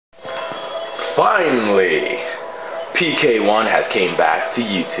Finally, PK1 has came back to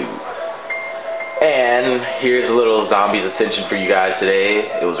YouTube. And here's a little Zombies Ascension for you guys today.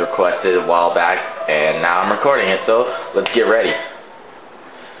 It was requested a while back, and now I'm recording it, so let's get ready.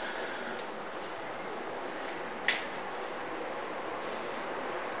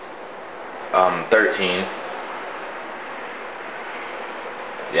 Um, 13.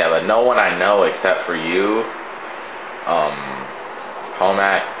 Yeah, but no one I know except for you,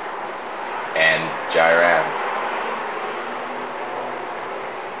 Homac, and Jiram.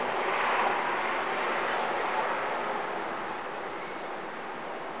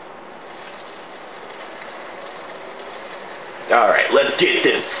 Alright, let's get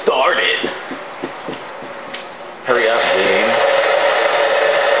this started. Hurry up, game.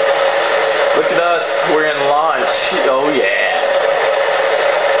 Look at us, we're in launch. Oh yeah.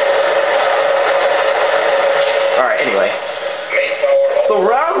 Alright, anyway. So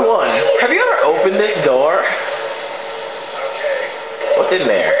round one. Have you ever opened this door? Okay. What's in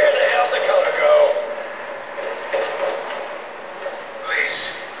there? Where the hell the gonna go?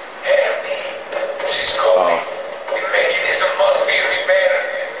 Please, help me. She's calling. You're making this a must be better.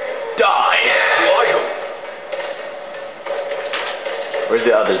 Die! Where's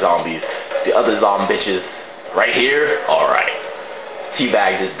the other zombies? The other zombitches? Right here? Alright.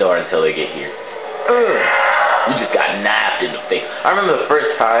 Teabag this door until they get here. You just got napped in the face. I remember the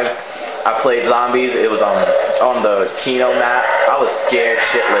first time I played zombies, it was on the Kino map. I was scared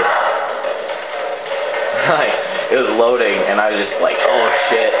shitless. Like, it was loading and I was just like, oh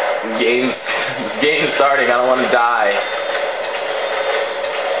shit, game's starting, I don't want to die.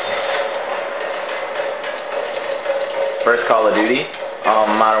 First Call of Duty,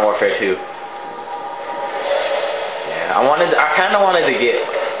 Modern Warfare 2. Yeah, I kind of wanted to get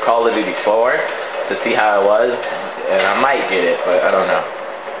Call of Duty 4 to see how it was, and I might get it, but I don't know.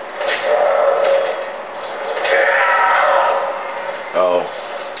 Oh.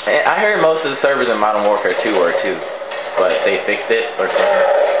 And I heard most of the servers in Modern Warfare 2 were too, but they fixed it or something.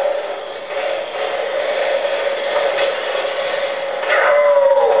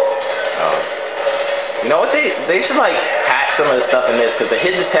 Oh. You know what, they should like hack some of the stuff in this, because the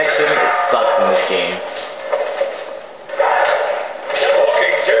hit detection sucks in this game.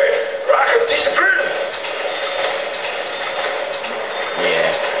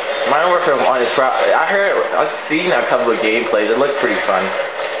 Modern Warfare 1 is probably, I've seen a couple of gameplays, it looks pretty fun.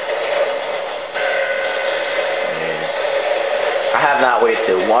 Yeah. I have not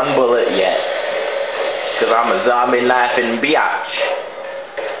wasted one bullet yet, because I'm a zombie knifing biatch.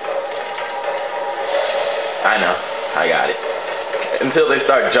 I know, I got it. Until they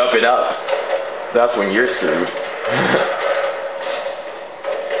start jumping up, that's when you're screwed.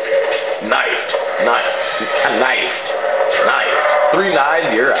 Knifed, knifed. 3 knives,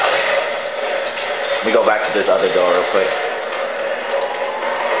 you're out. Let me go back to this other door real quick.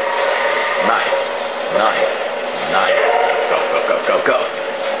 Knife. Go.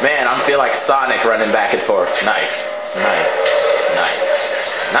 Man, I feel like Sonic running back and forth. Knife.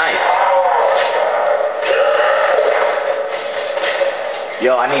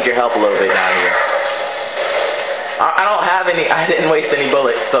 Yo, I need your help a little bit down here. I don't have any, I didn't waste any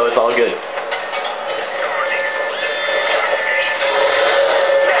bullets, so it's all good.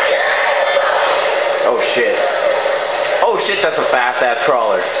 Oh shit, that's a fast ass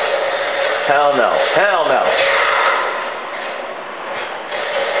crawler. Hell no.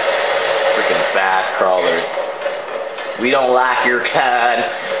 Freaking fast crawlers. We don't like your kind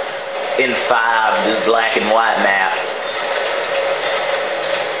in 5, this black and white map.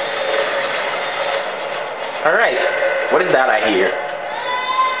 Alright, what is that I hear?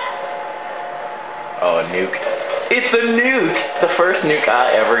 Oh, a nuke. It's a nuke! The first nuke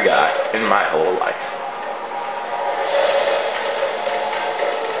I ever got in my whole life.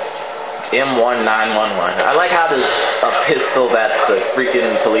 M1911. I like how this a pistol that the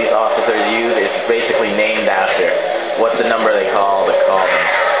freaking police officers use is basically named after what the number they call them.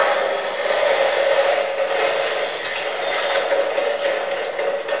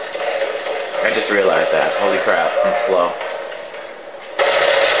 I just realized that. Holy crap, I'm slow.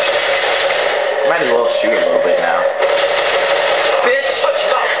 Might as well shoot a little bit now. Bitch!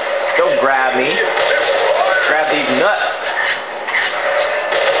 Don't grab me. Grab these nuts.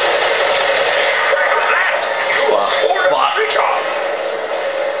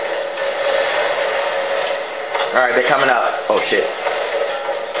 Alright, they're coming up. Oh shit.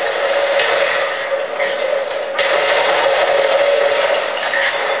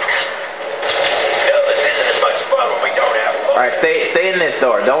 Alright, stay in this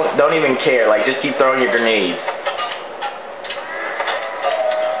door. Don't even care. Like, just keep throwing your grenades.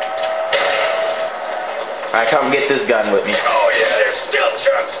 Alright, come get this gun with me. Oh yeah, there's still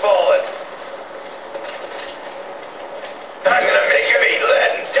chunks falling. I'm gonna make him eat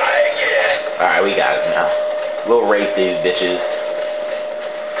lead and die again. Alright, we got it now. We'll rape these bitches.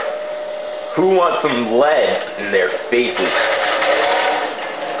 Who wants some lead in their faces?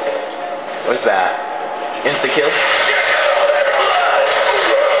 What's that? Insta-kill?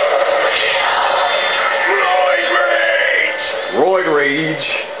 Roid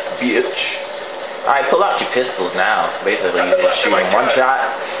rage, bitch. Alright, pull out your pistols now. Basically, you just shoot one shot.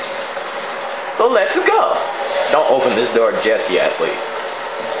 So let's go. Don't open this door just yet, please.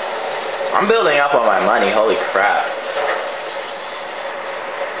 I'm building up on my money, holy crap.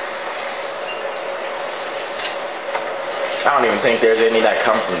 I don't even think there's any that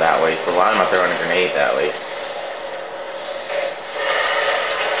come from that way, so why am I throwing a grenade that way?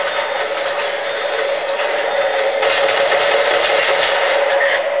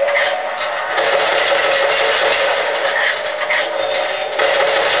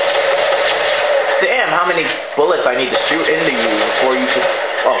 Damn, how many bullets I need to shoot into you before you can...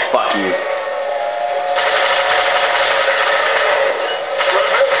 Oh, fuck you.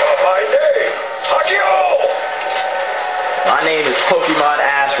 Remember my name, Takio! My name is Pokemon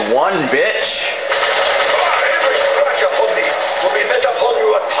Ash 1, bitch. Every scratch upon me will be met upon you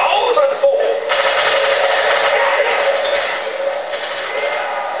 1,000-fold.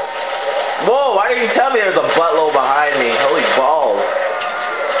 Whoa, why didn't you tell me there's a buttload behind me? Holy balls.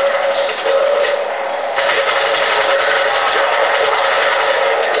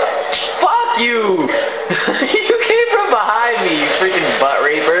 Fuck you! You came from behind me, you freaking butt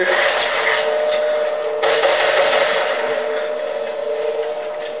raper.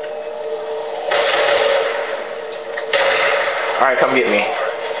 Alright, come get me.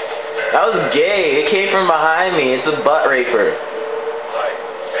 That was gay. It came from behind me. It's a butt raper. I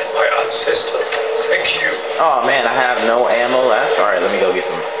and my ancestors thank you. Oh man, I have no ammo left. Alright, let me go get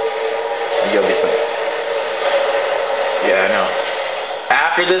some. Let me go get some. Yeah, I know.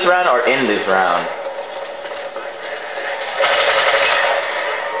 After this round or in this round?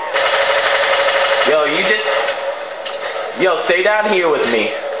 Yo, you just... Yo, stay down here with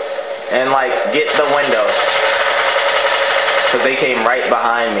me. And like, get the window. Because they came right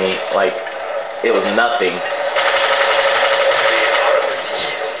behind me. Like, it was nothing.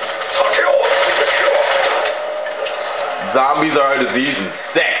 Zombies are a disease and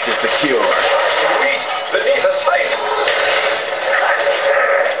sex is the cure. Beneath a sight.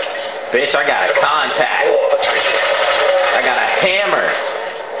 Bitch, I got a contact. I got a hammer.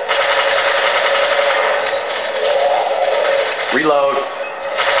 Reload.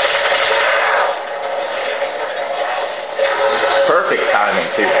 Perfect timing,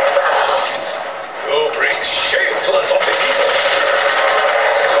 too. You'll bring shame to the zombie people.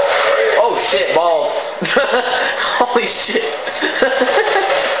 Oh, shit, balls. Holy shit.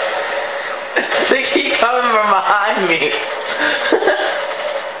 They keep coming from behind me.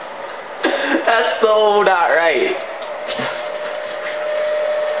 That's so not right.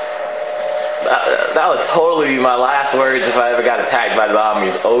 That would totally be my last words if I ever got attacked by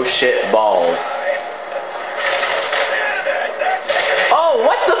zombies. Oh shit, balls. Oh,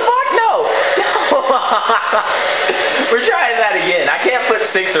 what the fuck? No! We're trying that again. I can't put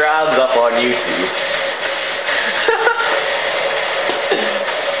 6 rounds up on YouTube.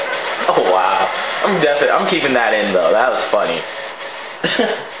 Oh wow. I'm keeping that in though. That was funny.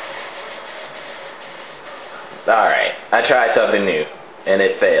 Alright, I tried something new, and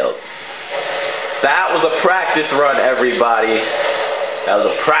it failed. That was a practice run, everybody. That was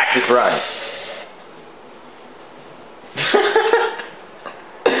a practice run.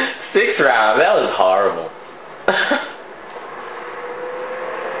 6 rounds, that was horrible.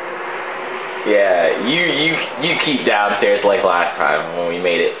 Yeah, you keep downstairs like last time when we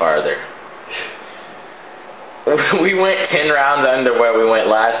made it farther. We went 10 rounds under where we went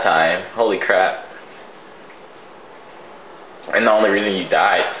last time. Holy crap. And the only reason you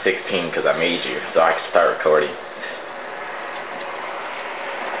died, 16, because I made you, so I could start recording.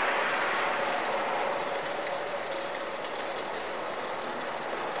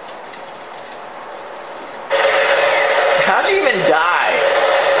 How'd you even die?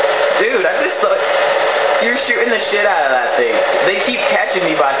 Dude, I just thought you're shooting the shit out of that thing. They keep catching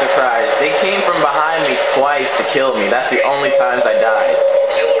me by surprise. They came from behind me twice to kill me. That's the only times I died.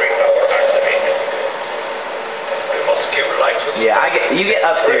 Yeah, you get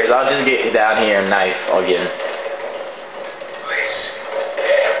upstairs. I'll just get down here and knife. I'll get him.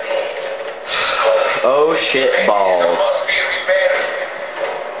 Oh shit balls.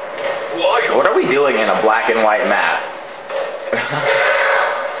 What are we doing in a black and white map?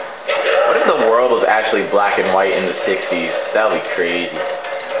 What is the world world was actually black and white in the 60s, that would be crazy.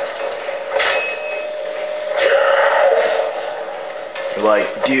 Like,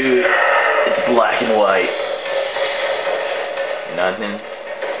 dude, it's black and white. Nothing.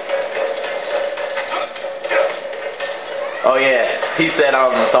 Oh yeah, he said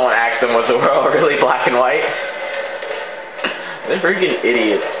someone asked him, was the world really black and white? This freaking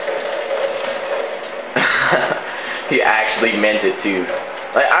idiot. He actually meant it too.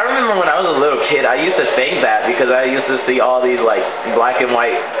 Like, I remember when I was a little kid, I used to think that because I used to see all these like black and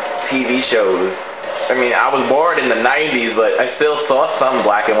white TV shows. I mean, I was born in the 90s, but I still saw some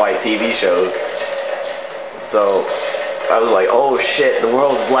black and white TV shows. So, I was like, oh shit, the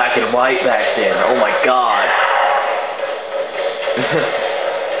world was black and white back then. Oh my god.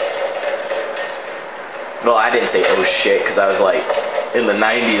 Well, I didn't say oh shit, because I was like, in the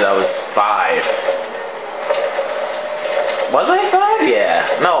 90s I was 5. Was I 5? Yeah.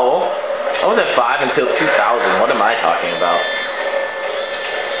 No. I wasn't 5 until 2000. What am I talking about?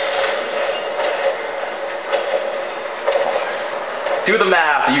 Do the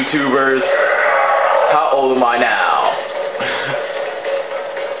math, YouTubers. How old am I now?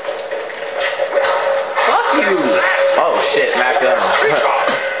 Fuck you! Oh shit, max ammo.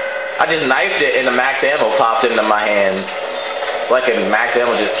 I just knifed it and the max ammo popped into my hand. Like a max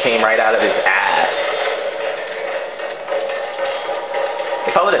ammo just came right out of his ass.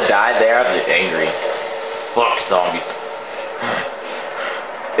 If I would have died there, I'd be angry. Fuck zombies.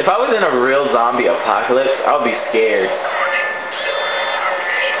 If I was in a real zombie apocalypse, I would be scared.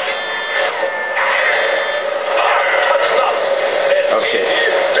 Oh shit.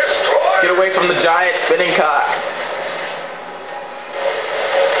 Get away from the giant spinning cock.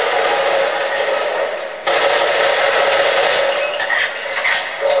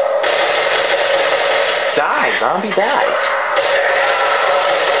 Die, zombie, die.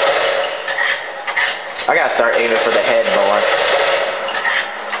 I gotta start aiming for the head more.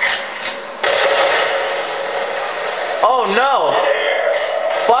 Oh no!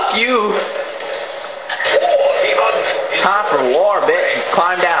 Fuck you! Time for war, bitch.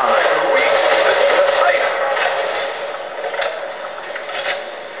 Climb down.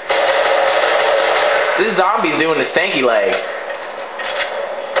 This zombie's doing the stanky leg.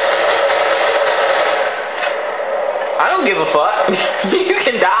 I don't give a fuck. You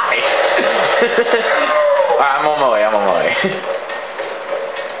can die. Alright, I'm on my way, I'm on my way.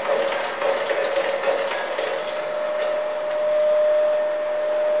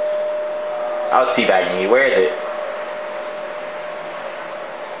 I was teabagging you. Where is it?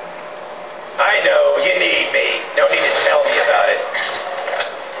 I know, you need me. No need to tell me about it.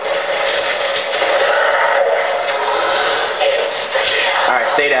 Alright,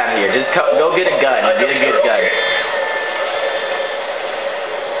 stay down here. Just go get a gun. Get a good gun.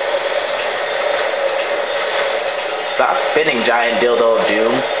 Stop spinning, giant dildo of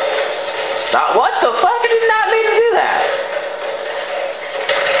doom. Stop. What the fuck? I did not mean to do that.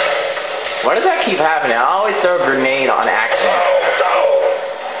 Why does that keep happening? I always throw a grenade on accident.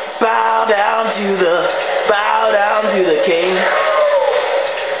 Bow down to the king.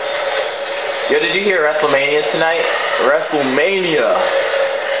 Yo, did you hear WrestleMania tonight? WrestleMania.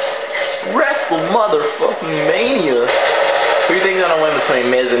 Wrestle motherfucking mania. Who do you think's gonna win between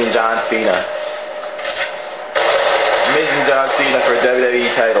Miz and John Cena? Miz and John Cena for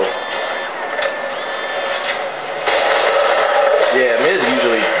WWE title. Yeah, Miz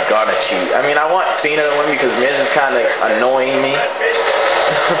usually gonna cheat. I mean, I want Cena to win because Miz is kind of annoying me.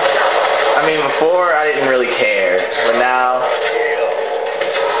 I mean, before I didn't really care, but now,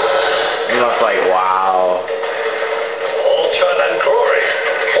 you know, it's like, wow. Alternate glory.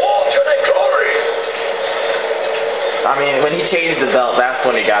 Alternate glory. I mean, when he changed the belt, that's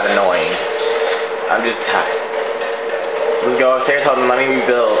when it got annoying. I'm just tired. Let's go upstairs, hold on, let me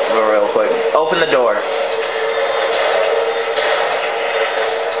rebuild real quick. Open the door.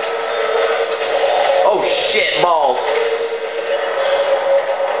 Oh shit, balls.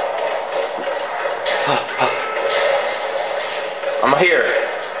 I'm here.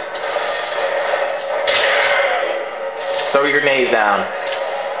 Throw your grenades down.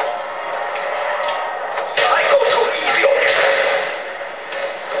 I go too easy on you.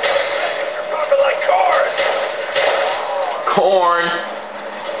 You're moving like cars. Corn.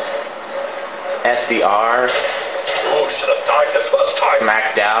 SDR. Oh, should have died the first time.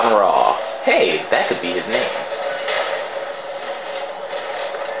 SmackDown Raw. Hey, that could be his name.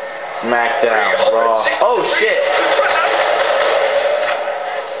 SmackDown Raw. Oh shit.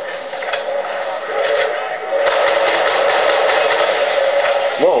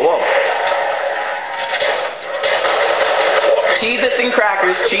 Whoa, whoa. He's the Cheez-Its and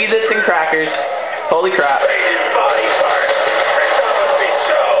crackers. Cheez-Its and crackers. Holy crap. Body part. I must be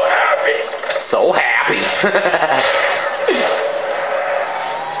so happy. So happy.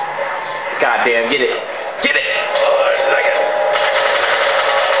 God damn, get it. Get it. Second.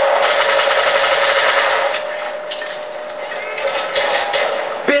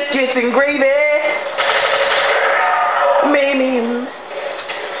 Biscuits and gravy. Maybe.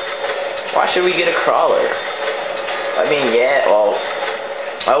 Why should we get a crawler? I mean, yeah, well,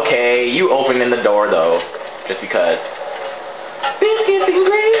 okay, you opening the door though, just because. Biscuits and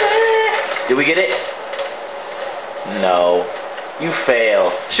gravy. Did we get it? No. You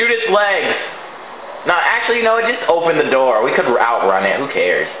fail. Shoot its legs. No, actually, no, just open the door. We could outrun it. Who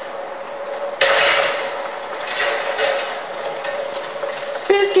cares?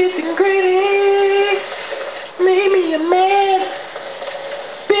 Biscuits and gravy. Made me a man.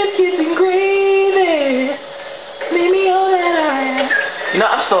 Biscuits and gravy. Made me all that I am. You know,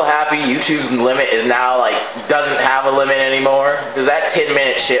 I'm so happy YouTube's limit is now, like, doesn't have a limit anymore. Because that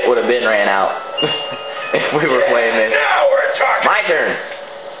 10-minute shit would have been ran out. If we were playing this. Now we're talking. My turn.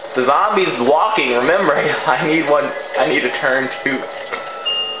 The zombie's walking, remember, I need one, I need a turn too.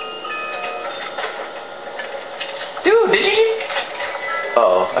 Dude, did you?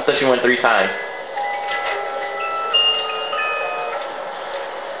 Uh-oh, I thought you went 3 times.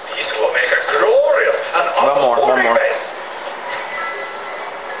 This will make a glorious and One more. event.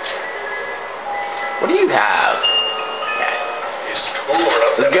 What do you have? This tour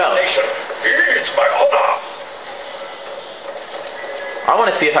of Let's go. nation is my honor. I want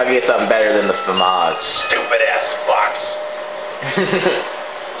to see if I can get something better than the fromage. Stupid ass fox.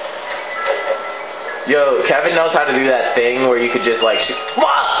 Yo, Kevin knows how to do that thing where you could just like shoot.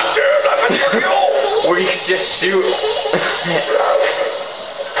 Dude, I'm a you. Where you could just shoot.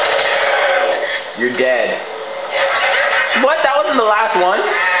 You're dead. What? That wasn't the last one?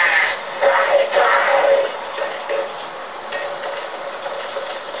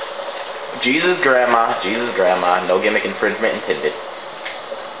 Jesus grandma, no gimmick infringement intended.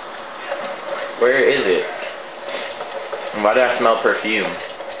 Where is it? Why do I smell perfume?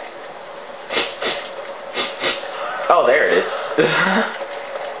 Oh, there it is.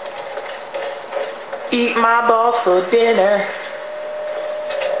 Eat my balls for dinner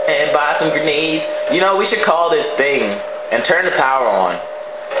and buy some grenades. You know, we should call this thing and turn the power on.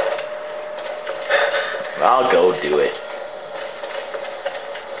 I'll go do it.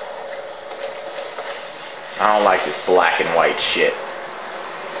 I don't like this black and white shit.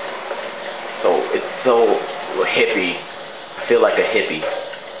 So it's so hippie. I feel like a hippie.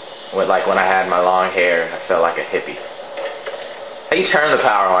 When I had my long hair, I felt like a hippie. How you turn the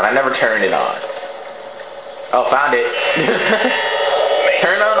power on? I never turned it on. Oh, found it.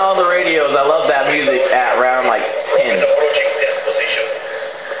 Turn on all the radios. I love that music at round like 10. Approaching this position.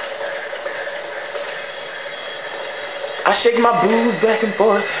 I shake my boobs back and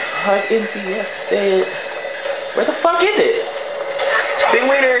forth like NCS said. Where the fuck is it? Big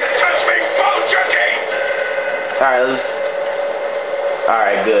winner. Touch me, bone jerky.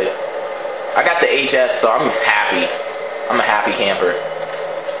 Alright, good. I got the HS, so I'm happy. I'm a happy camper.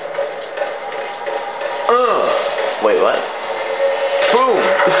 Wait, what? Boom!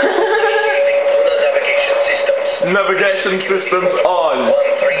 Navigation systems on.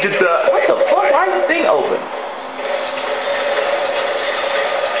 Get the... What the fuck? Why is the thing open?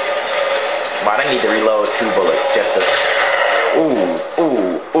 Why'd I need to reload 2 bullets just to...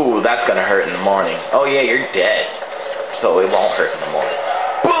 Ooh, that's gonna hurt in the morning. Oh yeah, you're dead. So it won't hurt in the morning.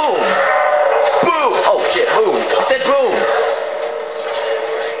 Boom! Boom! Oh shit, boom! I said boom!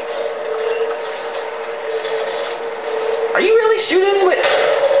 Are you really shooting with...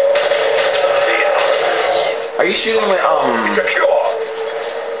 Are you shooting with,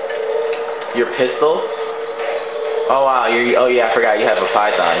 your pistol? Oh wow, oh yeah, I forgot you have a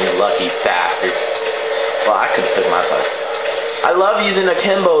Python, you lucky bastard. Well, I could've took my Python. I love using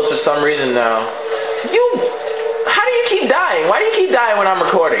akimbos for some reason now. How do you keep dying? Why do you keep dying when I'm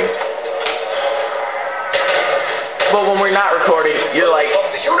recording? But when we're not recording, you're like,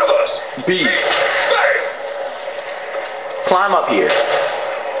 Of the universe. B. Bang. Climb up here.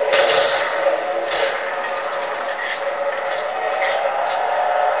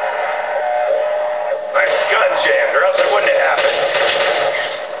 My gun jammed, or else it wouldn't have happened.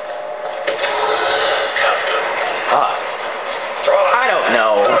 I don't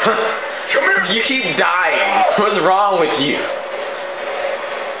know. Come here. You keep dying. What's wrong with you?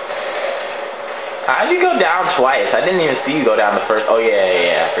 How'd you go down twice? I didn't even see you go down the first... Oh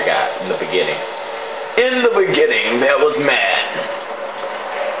yeah, I forgot. In the beginning. In the beginning, there was man.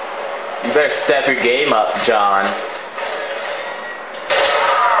 You better step your game up, John.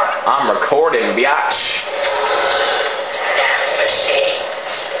 I'm recording, biatch.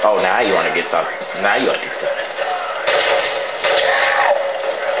 Oh, now you want to get some. Now you want to get some.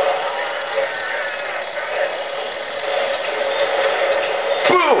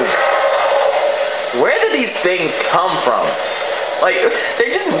 Boom! Where did these things come from? Like,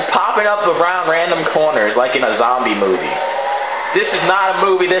 they're just popping up around random corners like in a zombie movie. This is not a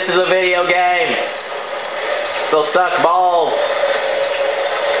movie, this is a video game. So suck balls.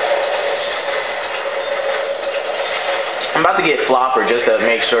 I'm about to get Flopper just to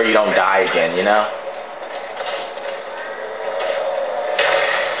make sure you don't die again, you know?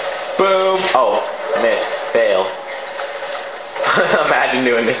 Boom! Oh, miss. Fail. Imagine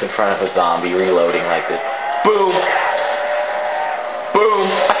doing this in front of a zombie, reloading like this. Boom! Boom!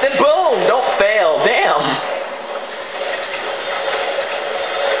 I said boom! Don't fail! Damn!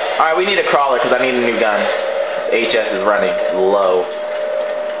 Alright, we need a crawler because I need a new gun. HS is running low.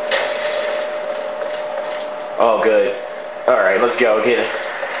 Oh, good. Alright, let's go. Get it.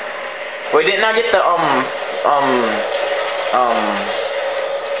 Wait, didn't I get the,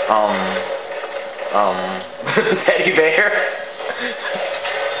 teddy bear?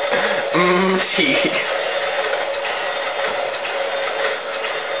 Gee.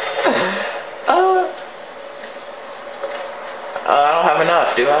 I don't have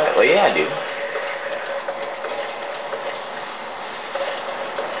enough, do I? Well, yeah, I do.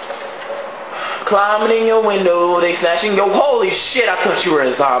 Climbing in your window, they snatching your... Holy shit, I thought you were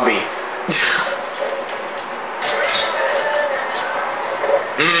a zombie.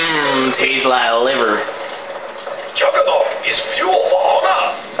 Tastes like liver. Chocobo is fuel for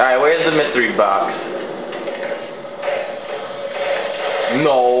honor. Alright, where's the mystery box?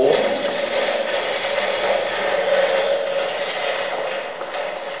 No.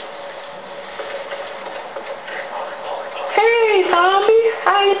 Hey, zombie,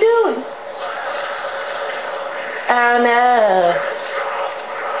 how you doing? Oh no.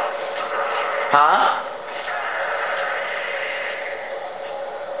 Huh?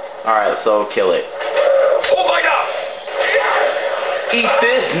 Alright, so kill it. Oh my god! Eat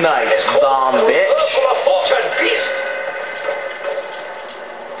this nice, zombie bitch.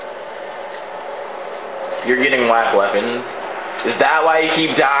 You're getting whack weapons. Is that why you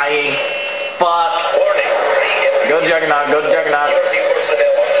keep dying? Fuck. Go Juggernaut, go Juggernaut.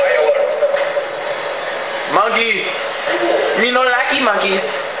 Monkey! You know lucky monkey.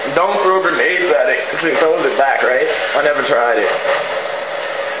 Don't throw grenades at it, because it throws it back, right? I never tried it.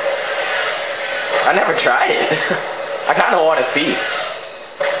 I never tried it. I kind of want to see.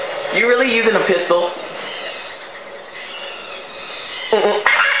 You really using a pistol?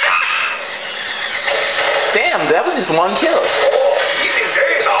 Damn, that was just one kill.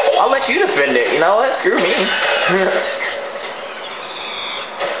 I'll let you defend it. You know what? Screw me.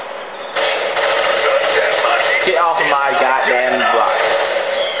 Get off of my goddamn block.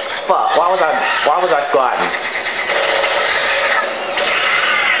 Fuck, why was I squatting?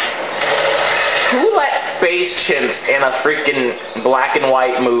 Who let space chimps in a freaking black and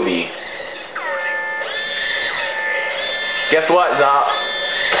white movie? Guess what,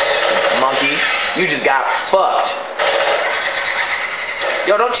 monkey? You just got fucked.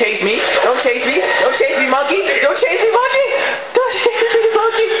 Yo, don't chase me. Don't chase me. Don't chase me, monkey. Don't chase me, monkey. Don't chase me,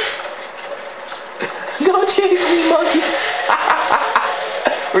 monkey. Don't chase me, monkey.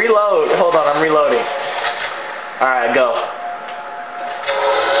 Reload. Hold on, I'm reloading. Alright, go.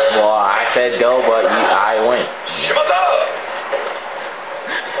 Well, I said go, but I went.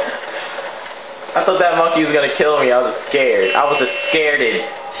 I thought that monkey was gonna kill me. I was scared. I was scareded.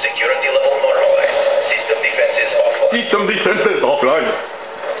 Security level normalized. System defenses offline. System defenses offline.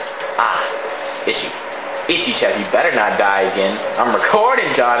 Ah, itchy. Itchy chest. You better not die again. I'm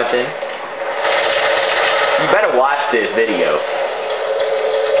recording, Jonathan. You better watch this video.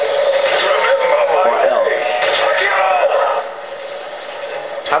 Or else.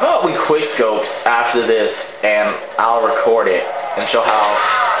 How about we quickscope after this and I'll record it and show how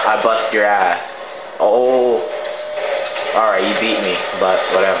I bust your ass. Oh. Alright, you beat me, but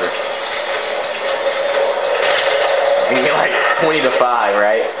whatever. You're like 20-5,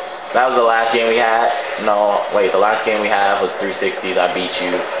 right? That was the last game we had. No, wait, the last game we had was 360s. I beat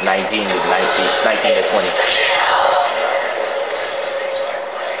you 19 to 20.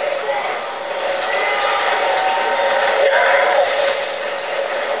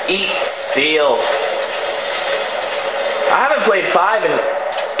 Eat, feel. I haven't played 5 in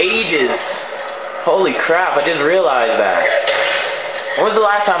ages. Holy crap, I just realized that. When was the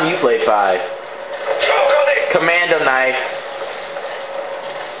last time you played 5? Commando knife.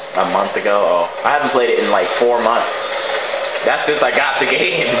 A month ago? Oh, I haven't played it in like 4 months. That's since I got the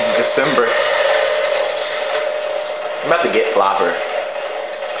game.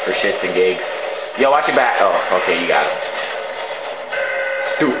 For shits and gigs. Yo, watch your back. Oh, okay, you got it.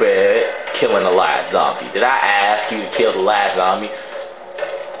 Stupid. Killing the last zombie. Did I ask you to kill the last zombie?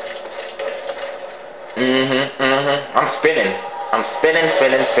 I'm spinning. I'm spinning.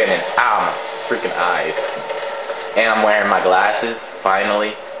 Ow, my freaking eyes. And I'm wearing my glasses,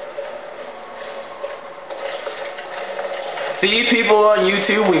 finally. See, people on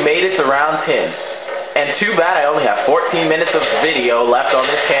YouTube, we made it to round 10. And too bad I only have 14 minutes of video left on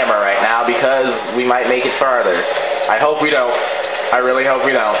this camera right now because we might make it farther. I hope we don't. I really hope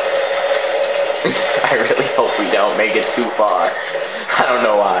we don't. I really hope we don't make it too far. I don't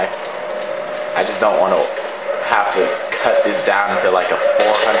know why. I just don't want to have to cut this down to like a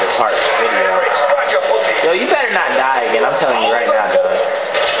 400 part video. Yo, you better not die again. I'm telling you right now, dog.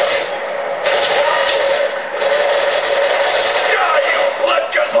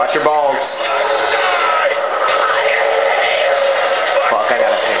 Watch your balls. Fuck, I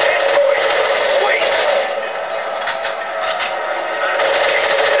gotta take it.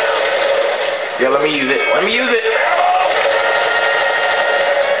 Yo, let me use it. Let me use it.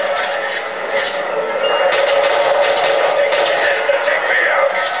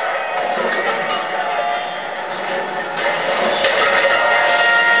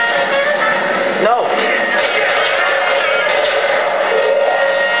 No.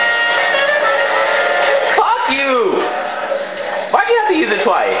 Fuck you. Why'd you have to use it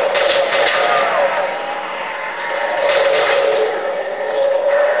twice?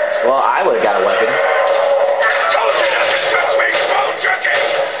 Well, I would've got a weapon.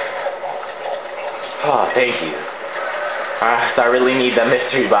 Oh, thank you. I really need the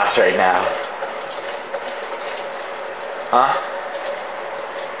mystery box right now. Huh?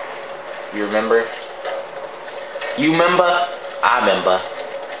 You remember? You remember? I remember.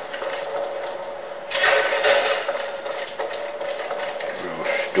 You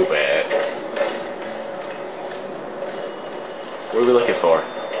stupid. What are we looking for?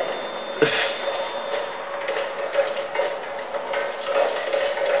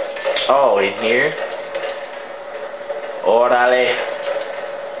 Oh, in here? Orale.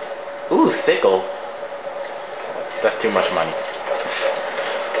 Ooh, sickle. That's too much money.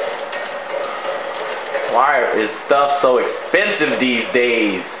 Why is stuff so expensive these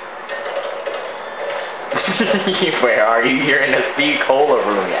days? Where are you? You're in the Steve Cola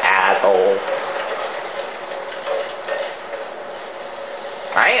room, you asshole.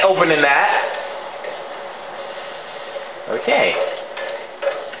 I ain't opening that. Okay.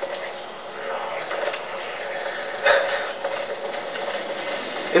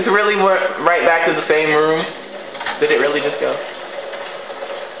 It's really right back to the same room. Did it really just go?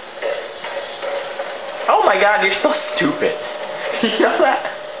 Oh my god, you're so stupid. You know that?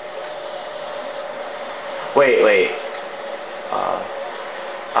 Wait.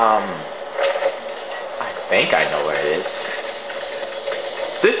 I think I know where it is.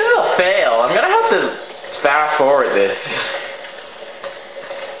 This is a fail. I'm gonna have to fast forward this.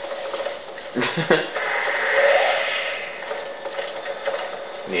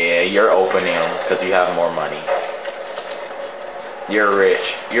 Yeah, you're opening them because you have more money. You're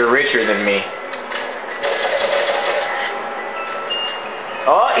rich. You're richer than me.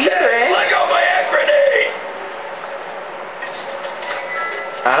 Oh, Easter egg! I got my hand grenade!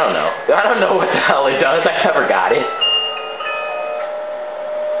 I don't know. I don't know what the hell it does. I never got it.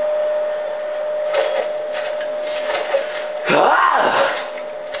 Ah!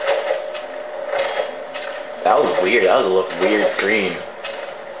 That was weird. That was a little weird scream.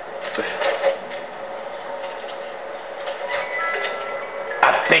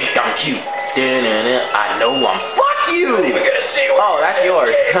 I think I'm cute. I know I'm. Fuck you! Oh, that's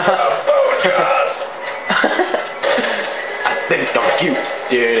yours. I think I'm cute.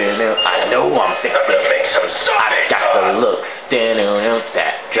 I know I'm sexy. I got the look.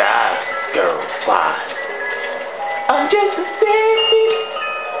 That drives girls wild. I'm just a sexy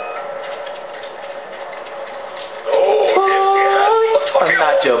boy. I'm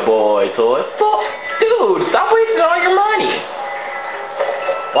not your boy toy. Dude, stop wasting all your money.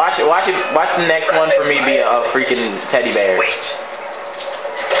 Watch the next one for me be a freaking teddy bear.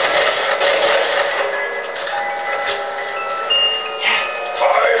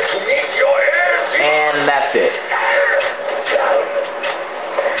 And that's it.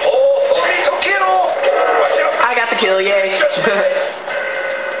 I got the kill, yay.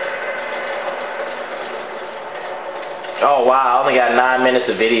 Oh wow, I only got 9 minutes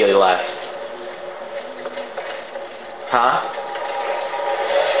of video left. Huh?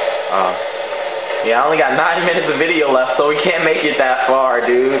 Oh. Yeah, I only got 9 minutes of video left, so we can't make it that far,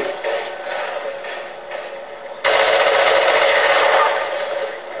 dude.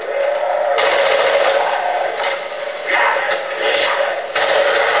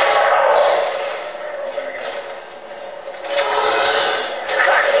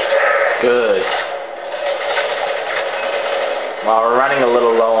 Good. Well, we're running a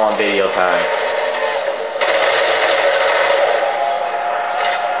little low on video time.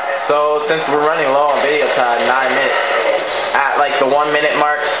 So, since we're running low on video time, 9 minutes, at like the 1 minute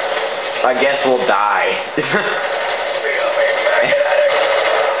mark, I guess we'll die.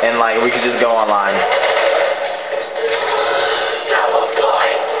 And like, we could just go online.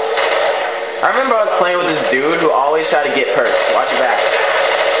 I remember I was playing with this dude who always tried to get perks. Watch your back.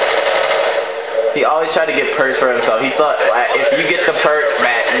 He always tried to get perks for himself. He thought, if you get the perk,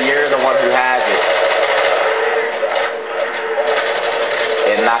 Matt, you're the one who has it.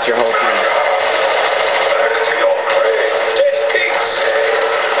 And not your whole team.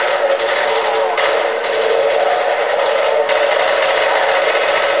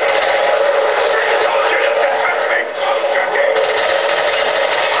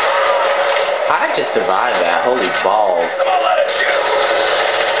 I just survived that. Holy balls.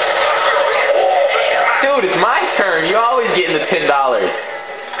 Dude, it's my turn. You always getting the $10.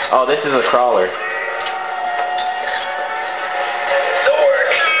 Oh, this is a crawler.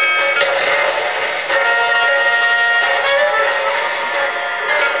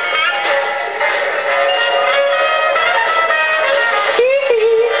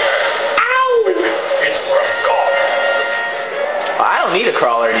 I don't need a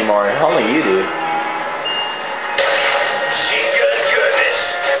crawler anymore. Only you do.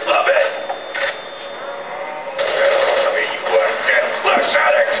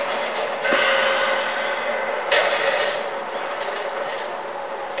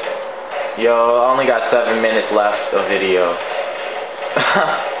 Yo, I only got 7 minutes left of video.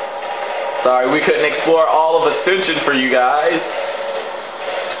 Sorry, we couldn't explore all of Acension for you guys.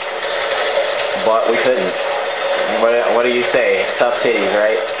 But we couldn't. What do you say? Tough titties,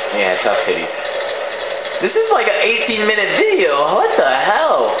 right? Yeah, tough titties. This is like an 18-minute video. What the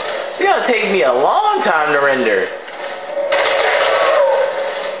hell? It's gonna take me a long time to render.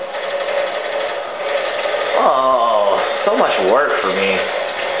 Oh, so much work for me.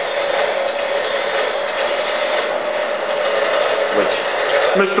 Which,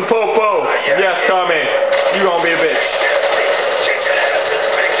 Mr. Popo, yes, come in. You gonna be a bitch.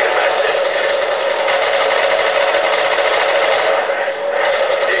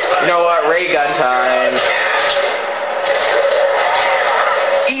 You know what? Ray gun time.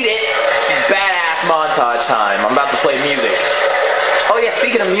 Eat it. Badass montage time. I'm about to play music. Oh yeah,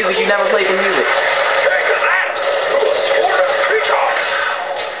 speaking of music, you never played some music.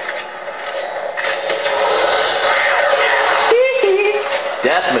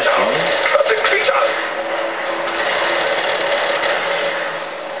 Death machine.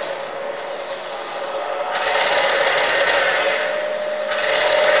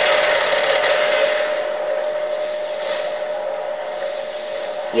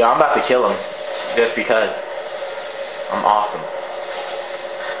 Yeah, I'm about to kill him. Just because. I'm awesome.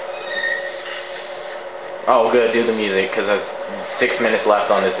 Oh good, do the music, because there's 6 minutes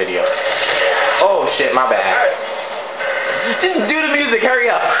left on this video. Oh shit, my bad. Just do the music, hurry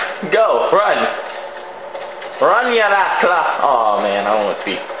up. Go, run. Run, ya rascal. Oh man, I don't want to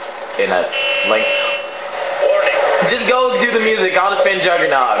speak in a length. Just go do the music, I'll defend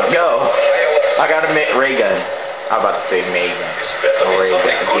Juggernaut. Go. I got a ray gun. I'm about to say May gun. A ray gun,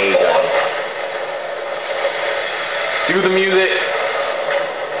 a gay gun. Do the music.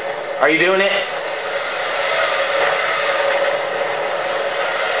 Are you doing it?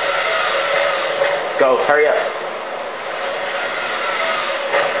 Go, hurry up.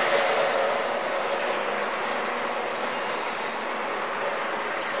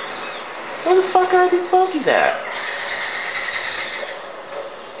 Where the fuck are these monkeys at?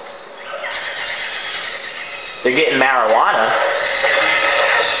 They're getting marijuana.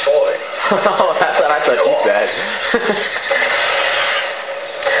 Boy. Oh, that's what I thought you said.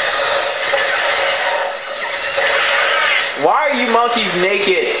 Why are you monkeys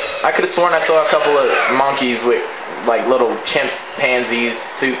naked? I could have sworn I saw a couple of monkeys with like little chimpanzee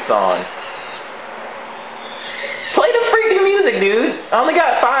suits on. Play the freaking music, dude. I only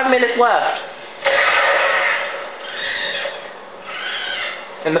got 5 minutes left.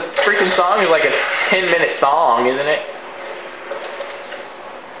 And the freaking song is like a 10-minute song, isn't it?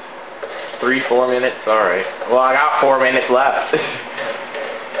 3-4 minutes? Alright. Well, I got 4 minutes left.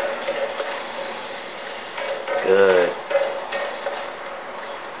 Good.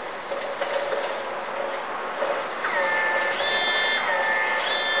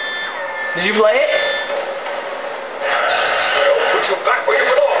 Did you play it? Put you back where you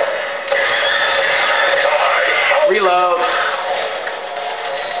belong. Reload.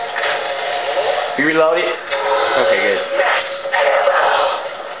 You reload it? Okay, good.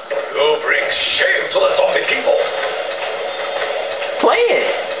 You'll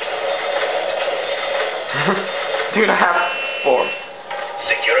 2.5 form.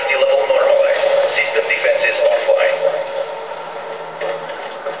 Security level normalized. System defenses offline.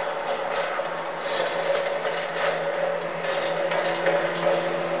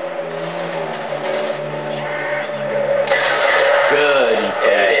 Good.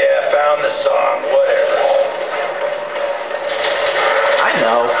 Yeah, found the song, whatever. I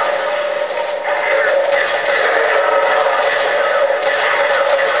know.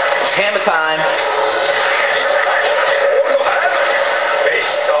 Hammer time.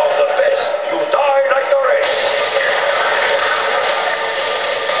 Best of the best. You die like the rest.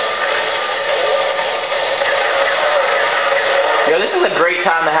 Yo, this is a great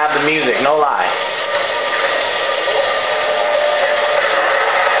time to have the music, no lie.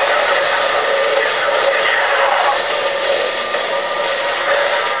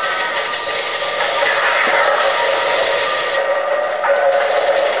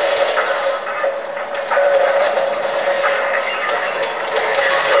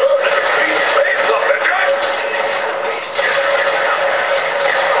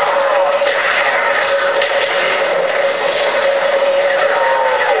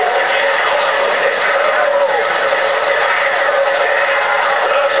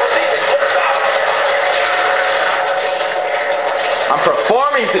 I'm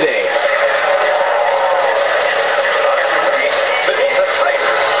performing today.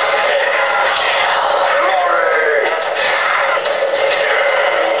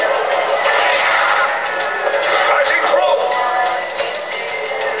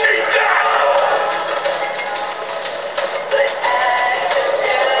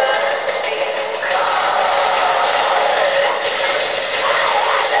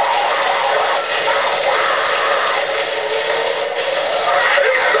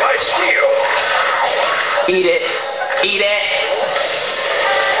 Eat it. Eat it.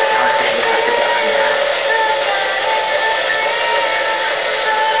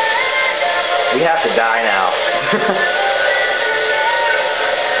 We have to die now.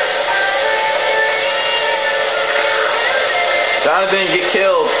 Jonathan, get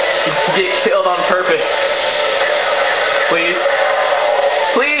killed. Get killed on purpose. Please.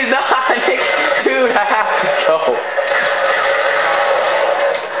 Please, no. Dude, I have to go.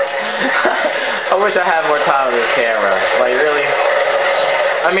 I wish I had more time with this camera. Like, really?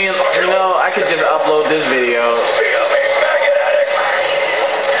 I mean, you know, I could just upload this video.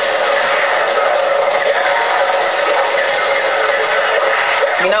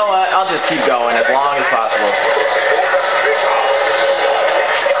 You know what? I'll just keep going as long as possible.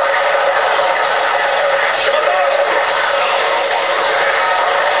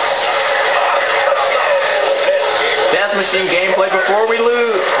 Death Machine gameplay before we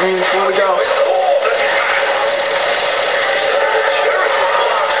lose. Before we go.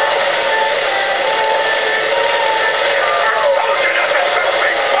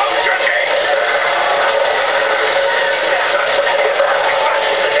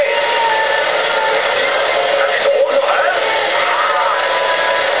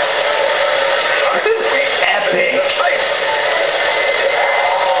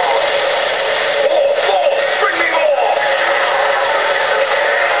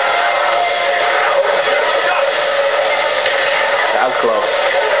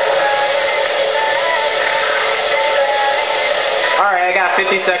 Alright, I got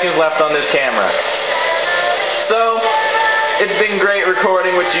 50 seconds left on this camera. So, it's been great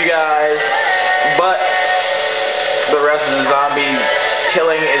recording with you guys, but the rest of the zombie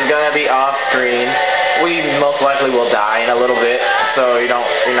killing is gonna be off screen. We most likely will die in a little bit, so you're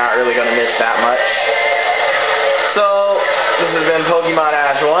not really gonna miss that much. So, this has been Pokemon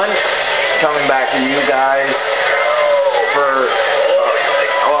Ash 1, coming back to you guys for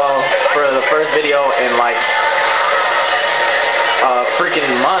the first video in like a freaking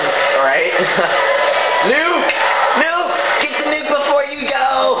month, right? Nuke! Nuke! Get the nuke before you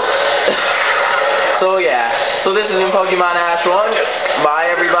go! So yeah, so this has been Pokemon Ash 1. Bye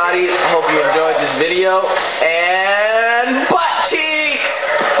everybody, I hope you enjoyed this video, and butt cheek!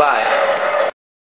 Bye.